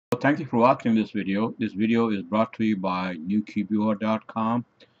thank you for watching this video. This video is brought to you by newquickbook.com.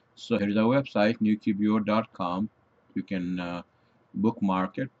 So here's our website, newquickbook.com. You can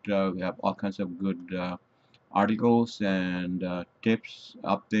bookmark it. We have all kinds of good articles and tips,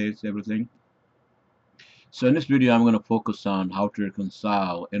 updates, everything. So in this video, I'm going to focus on how to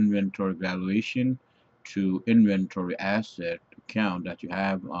reconcile inventory valuation to inventory asset account that you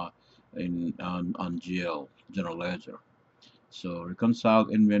have on GL, General Ledger. So reconcile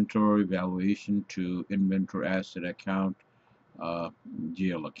inventory valuation to inventory asset account,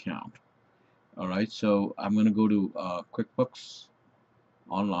 GL account. All right, so I'm going to go to QuickBooks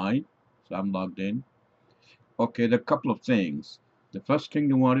Online. So I'm logged in. Okay, there are a couple of things. The first thing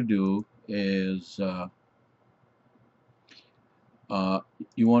you want to do is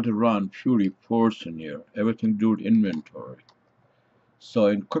you want to run few reports in here, everything to do with inventory. So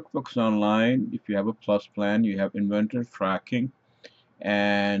in QuickBooks Online, if you have a plus plan, you have inventory tracking,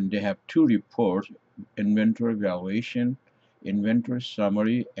 and they have two reports: inventory valuation, inventory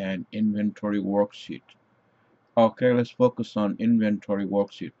summary, and inventory worksheet. Okay, let's focus on inventory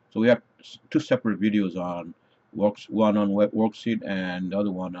worksheet. So we have two separate videos on one on worksheet and the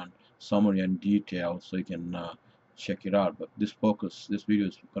other one on summary and detail, so you can check it out. But this video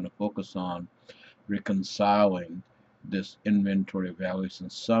is going to focus on reconciling this inventory valuation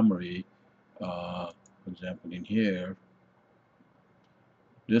summary. For example, in here,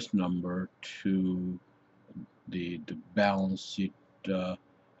 this number to the balance sheet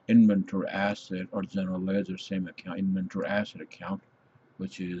inventory asset or general ledger same account inventory asset account,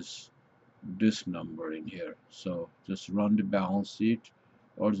 which is this number in here. So just run the balance sheet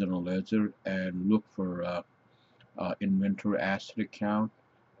or general ledger and look for inventory asset account.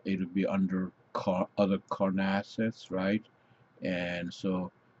 It'll be under other current assets, right? And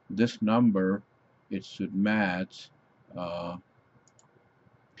so this number, it should match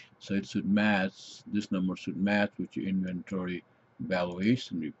this number should match with your inventory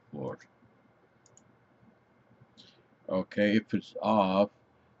valuation report. Okay, if it's off,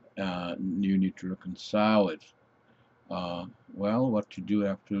 you need to reconcile it. Well, what to do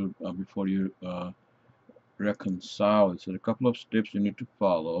after before you reconcile it? So a couple of steps you need to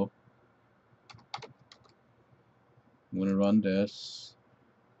follow. I'm going to run this,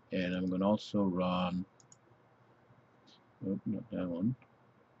 and I'm going to also run. Oh, not that one.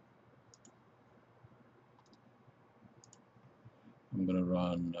 I'm going to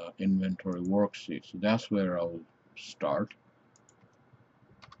run inventory worksheet. So that's where I'll start.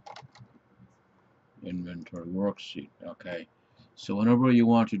 Inventory worksheet. Okay. So whenever you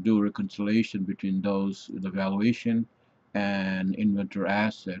want to do reconciliation between those, the valuation and inventory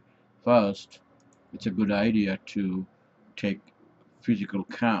asset, first, it's a good idea to take physical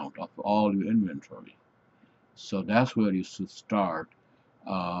count of all your inventory. So that's where you should start.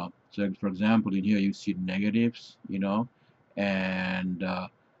 So for example, in here you see negatives, and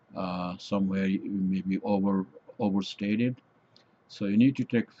somewhere you may be overstated. So you need to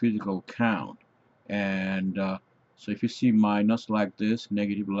take physical count. And so if you see minus like this,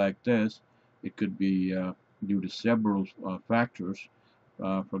 negative like this, it could be due to several factors.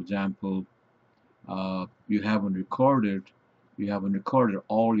 For example, you haven't recorded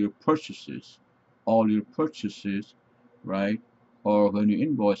all your purchases, right? Or when you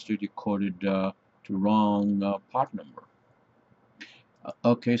invoiced it, you coded to wrong part number.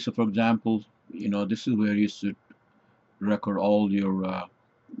 Okay, so for example, this is where you should record all your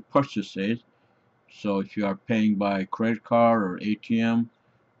purchases. So if you are paying by credit card or ATM,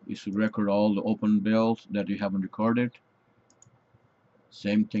 you should record all the open bills that you haven't recorded.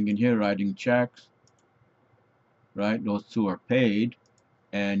 Same thing in here, writing checks, right? Those two are paid,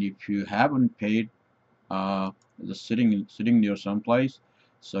 and if you haven't paid, just sitting there someplace,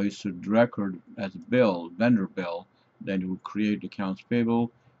 so you should record as a bill, vendor bill. Then you will create accounts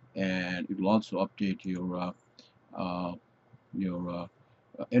payable, and it will also update your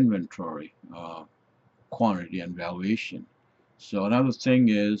inventory quantity and valuation. So another thing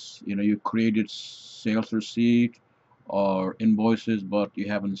is, you created sales receipt or invoices, but you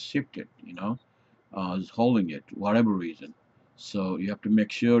haven't shipped it, is holding it, whatever reason. So you have to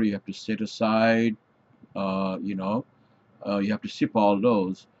make sure you have to set aside, you have to ship all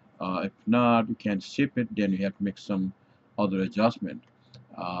those. If not, you can't ship it, then you have to make some other adjustment.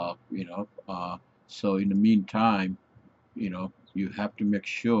 So in the meantime, you have to make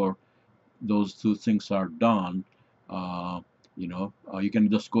sure those two things are done. You can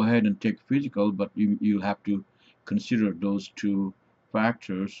just go ahead and take physical, but you'll have to consider those two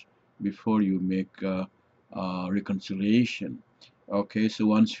factors before you make reconciliation. Okay, so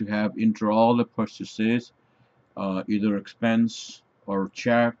once you have enter all the purchases, either expense or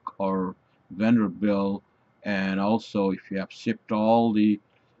check or vendor bill, and also if you have shipped all the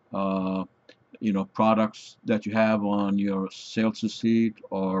uh, products that you have on your sales receipt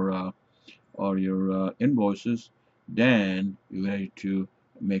or your invoices, then you're ready to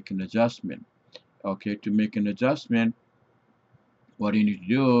make an adjustment. Okay, to make an adjustment, what you need to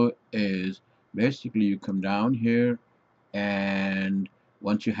do is basically you come down here, and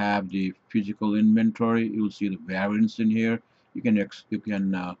once you have the physical inventory, you'll see the variance in here. You can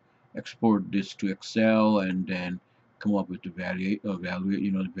export this to Excel and then come up with the value,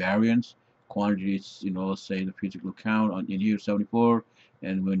 the variance quantities. Let's say the physical count in here 74,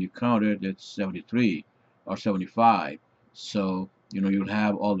 and when you count it, it's 73 or 75. So you'll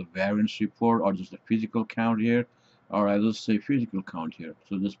have all the variance report or just the physical count here. All right, let's say physical count here.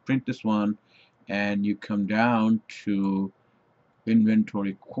 So just print this one, and you come down to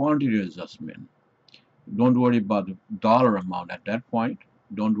inventory quantity adjustment. Don't worry about the dollar amount at that point.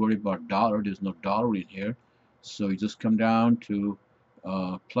 Don't worry about dollar. There's no dollar in here. So you just come down to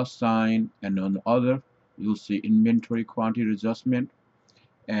plus sign, and on the other, you'll see inventory quantity adjustment,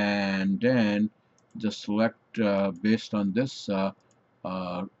 and then just select based on this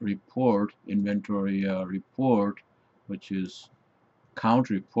report, inventory report, which is count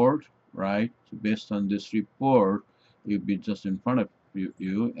report, right? So based on this report, it'll be just in front of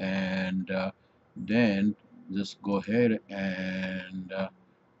you, and then just go ahead and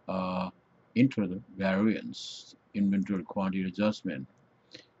enter the variance inventory quantity adjustment.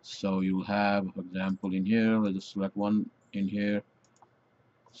 So you'll have, for example, in here, let's just select one in here.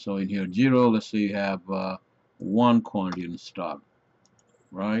 So in here 0, let's say you have one quantity in stock,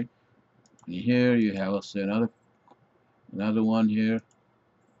 right? And here you have, let's say, another one here.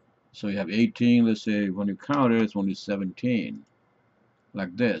 So you have 18, let's say when you count it, it's only 17,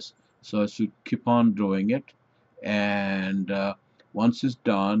 like this. So I should keep on doing it, and once it's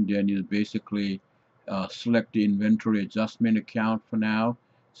done, then you basically select the inventory adjustment account for now.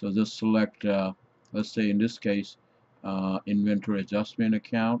 So just select, let's say in this case, inventory adjustment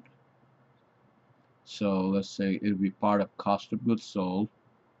account. So let's say it'll be part of cost of goods sold.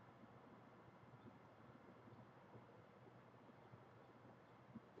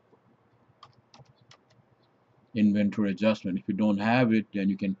 Inventory adjustment. If you don't have it, then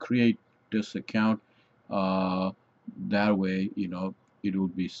you can create this account. Uh, that way, it will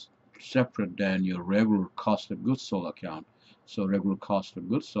be separate than your regular cost of goods sold account. So regular cost of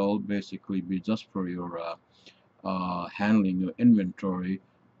goods sold basically be just for your handling your inventory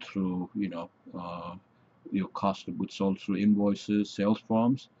through your cost of goods sold through invoices, sales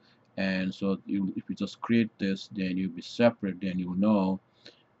forms, and so if you just create this, then you'll be separate. Then you'll know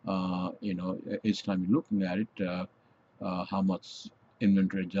each time you're looking at it, how much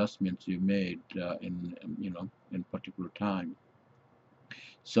inventory adjustments you made in particular time.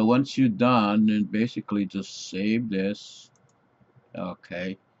 So once you're done, then basically just save this,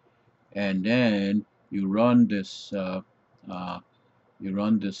 okay, and then you run this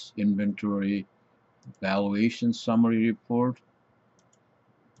inventory valuation summary report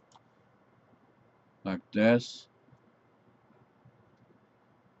like this,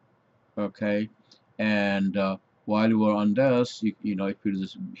 okay, and while you are on this, if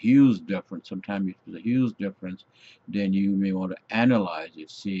there's a huge difference, sometimes if there's a huge difference, then you may want to analyze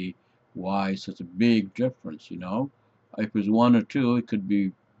it, see why such a big difference. If it's one or two, it could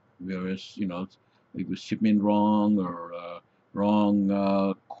be various, it was shipment wrong, or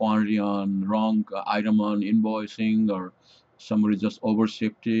wrong quantity on wrong item on invoicing, or somebody just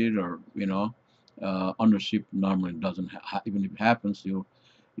overshipped it, or undershipped. Normally doesn't even if it happens,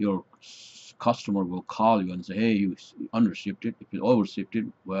 your customer will call you and say, hey, you undershipped it. If you overshipped it,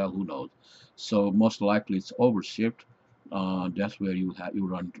 well, who knows? So most likely it's overshipped. That's where you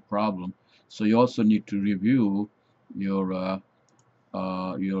run into problem. So you also need to review your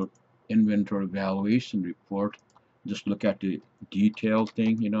inventory valuation report. Just look at the detail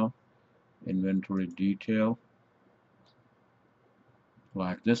thing, inventory detail,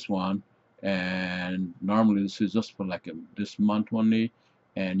 like this one. And normally this is just for like this month only,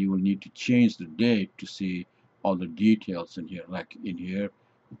 and you will need to change the date to see all the details in here. Like in here,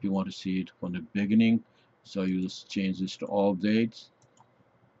 if you want to see it from the beginning, so you just change this to all dates.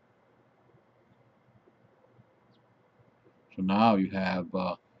 So now you have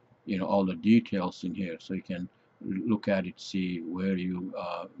all the details in here, so you can look at it, see where you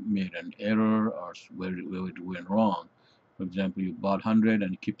made an error, or where it went wrong. For example, you bought 100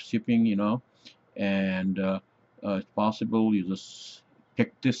 and keep shipping, and it's possible you just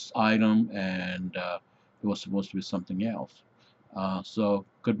picked this item, and it was supposed to be something else. So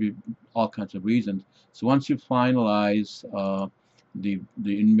could be all kinds of reasons. So once you finalize the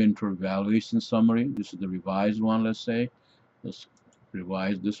inventory valuation summary. This is the revised one. Let's say let's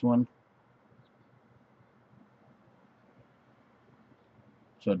revise this one.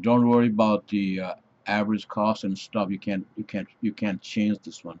 So don't worry about the average cost and stuff. You can't change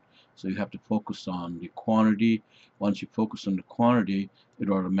this one. So you have to focus on the quantity. Once you focus on the quantity, it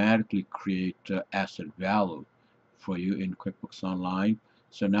automatically create asset value for you in QuickBooks Online.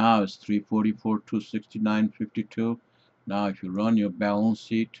 So now it's 344, 269.52. Now if you run your balance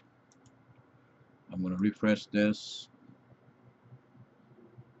sheet, I'm going to refresh this.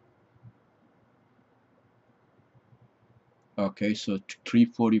 Okay, so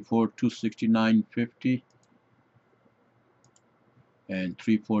 344, 269.50. And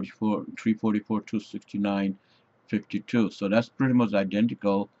 344, 269.52. So that's pretty much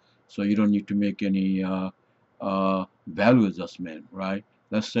identical. So you don't need to make any value adjustment, right?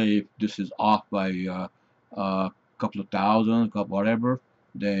 Let's say if this is off by a couple of thousand, whatever,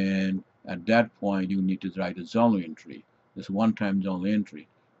 then at that point you need to write a journal entry. This one-time journal entry.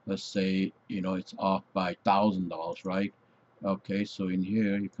 Let's say it's off by $1,000, right? Okay, so in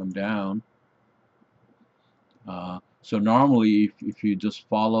here you come down. So normally, if you just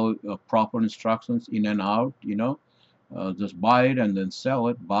follow proper instructions in and out, just buy it and then sell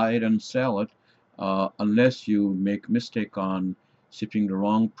it, buy it and sell it, unless you make mistake on shipping the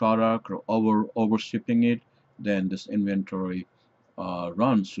wrong product or over shipping it, then this inventory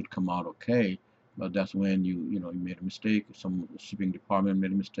run should come out okay. But that's when you made a mistake, some shipping department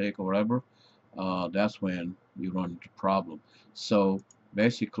made a mistake or whatever. That's when you run into problem. So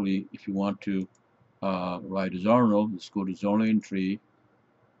basically, if you want to write a journal, let's go to journal entry.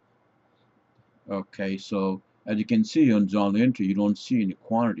 Okay, so as you can see on journal entry, you don't see any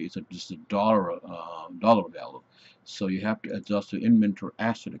quantity. It's just a dollar value. So you have to adjust to inventory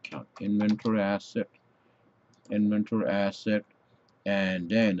asset account, inventory asset, and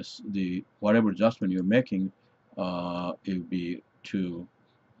then the whatever adjustment you're making, it will be to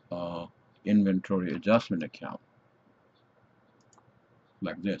inventory adjustment account,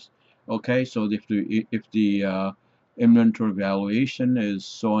 like this. Okay, so if the inventory valuation is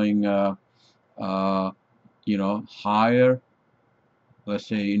showing higher, let's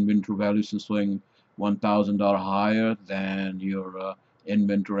say inventory valuation is showing $1,000 higher than your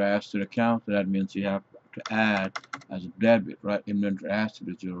inventory asset account, that means you have to add as a debit, right? Inventory asset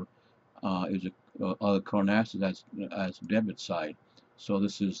is your is a other current asset as debit side. So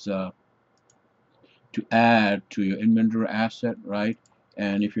this is to add to your inventory asset, right?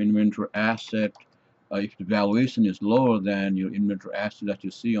 And if your inventory asset, if the valuation is lower than your inventory asset that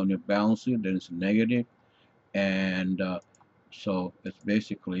you see on your balance sheet, then it's negative. And so it's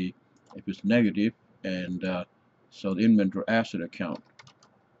basically, if it's negative, and so the inventory asset account,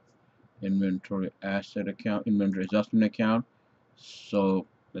 inventory adjustment account. So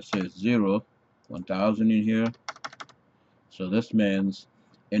let's say it's 1,000 in here. So this means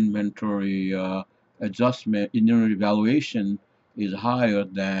inventory inventory valuation is higher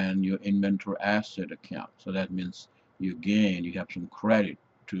than your inventory asset account. So that means you have some credit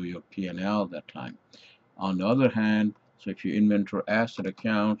to your P&L that time. On the other hand, so if your inventory asset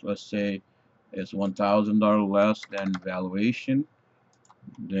account, let's say, is $1,000 less than valuation,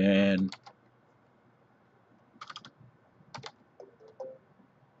 then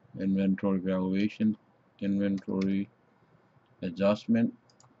inventory valuation, inventory adjustment,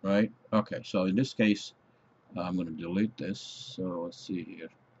 right? Okay, so in this case, I'm going to delete this. So let's see here.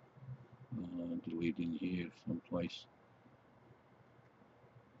 Deleting here someplace.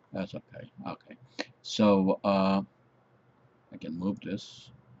 That's okay. Okay. So I can move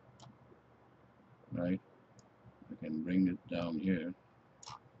this, right? I can bring it down here.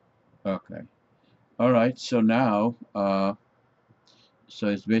 Okay. All right. So now, so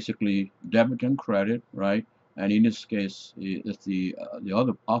it's basically debit and credit, right? And in this case, it's the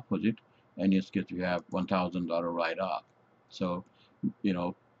other opposite. And in this case, you have $1,000 write-off. So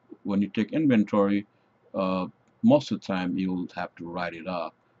when you take inventory, most of the time you'll have to write it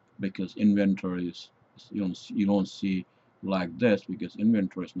off, because inventory is, you don't see like this, because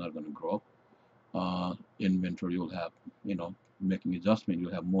inventory is not going to grow. Inventory, you'll have making adjustment,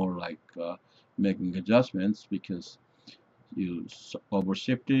 you'll have more like making adjustments because you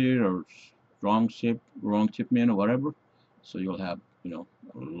overshifted or wrong shipment or whatever, so you'll have a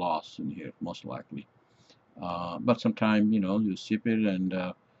loss in here most likely. But sometimes you ship it and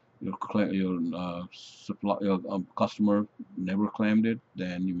your customer never claimed it,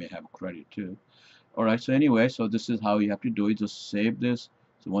 then you may have credit too. All right. So anyway, so this is how you have to do it. Just save this.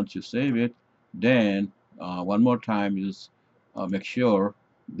 So once you save it, then one more time, you just make sure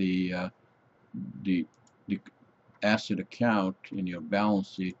the the the asset account in your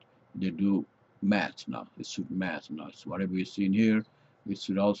balance sheet, they do math now. It should math now. So whatever you see in here, it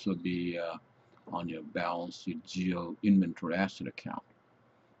should also be on your balance sheet geo inventory asset account.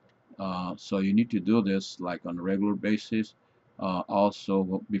 So you need to do this like on a regular basis.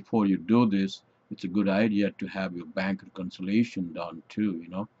 Also, before you do this, it's a good idea to have your bank reconciliation done too,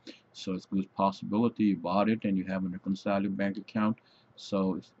 So it's a good possibility you bought it and you haven't reconciled your bank account.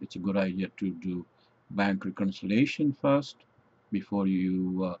 So it's a good idea to do bank reconciliation first before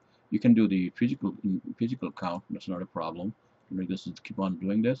you can do the physical account. That's not a problem. You just keep on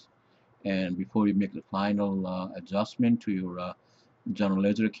doing this, and before you make the final adjustment to your general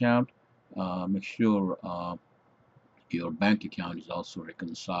ledger account, make sure your bank account is also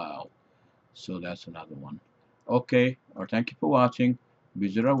reconciled. So that's another one. Okay, or thank you for watching.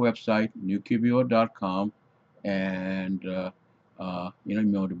 Visit our website, newqbo.com, and you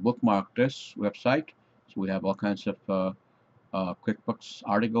know to bookmark this website. So we have all kinds of QuickBooks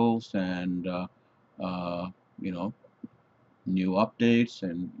articles and uh, you know new updates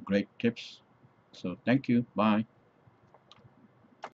and great tips. So thank you. Bye.